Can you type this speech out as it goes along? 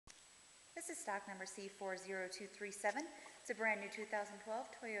This is stock number C40237. It's a brand new 2012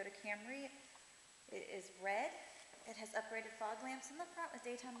 Toyota Camry. It is red. It has upgraded fog lamps in the front with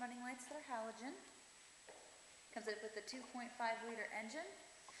daytime running lights that are halogen. Comes with a 2.5-liter engine.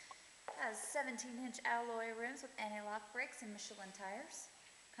 Has 17-inch alloy rims with anti-lock brakes and Michelin tires.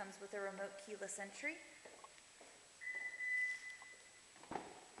 Comes with a remote keyless entry.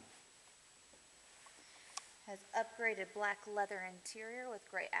 Has upgraded black leather interior with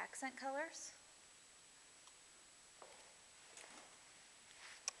gray accent colors.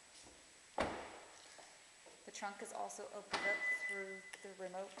 The trunk is also opened up through the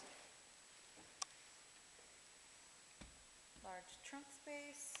remote. Large trunk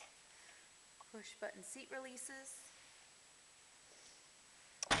space. Push button seat releases.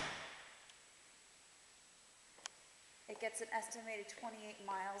 It gets an estimated 28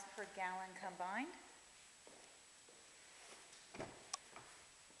 miles per gallon combined.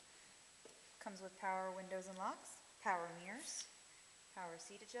 Comes with power windows and locks, power mirrors, power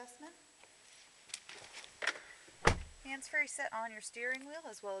seat adjustment. Hands-free set on your steering wheel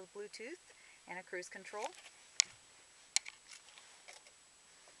as well as Bluetooth and a cruise control.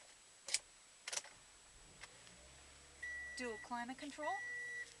 Dual climate control.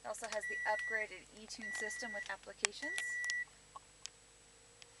 It also has the upgraded eTune system with applications.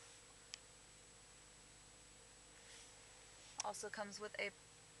 Also comes with a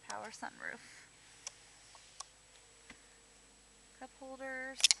power sunroof. Cup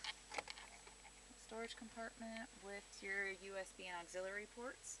holders. Storage compartment with your USB and auxiliary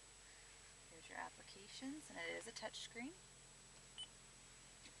ports. Here's your applications, and it is a touchscreen.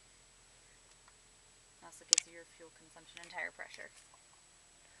 Also gives you your fuel consumption and tire pressure.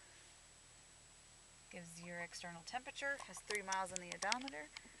 Gives you your external temperature, has 3 miles on the odometer.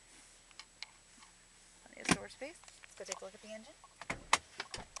 Plenty of storage space. Let's go take a look at the engine.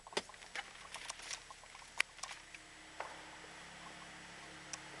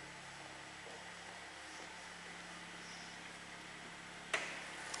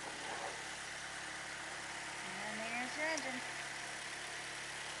 And there's your engine.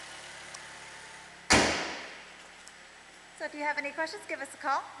 So if you have any questions, give us a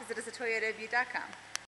call. Visit us at toyotabutte.com.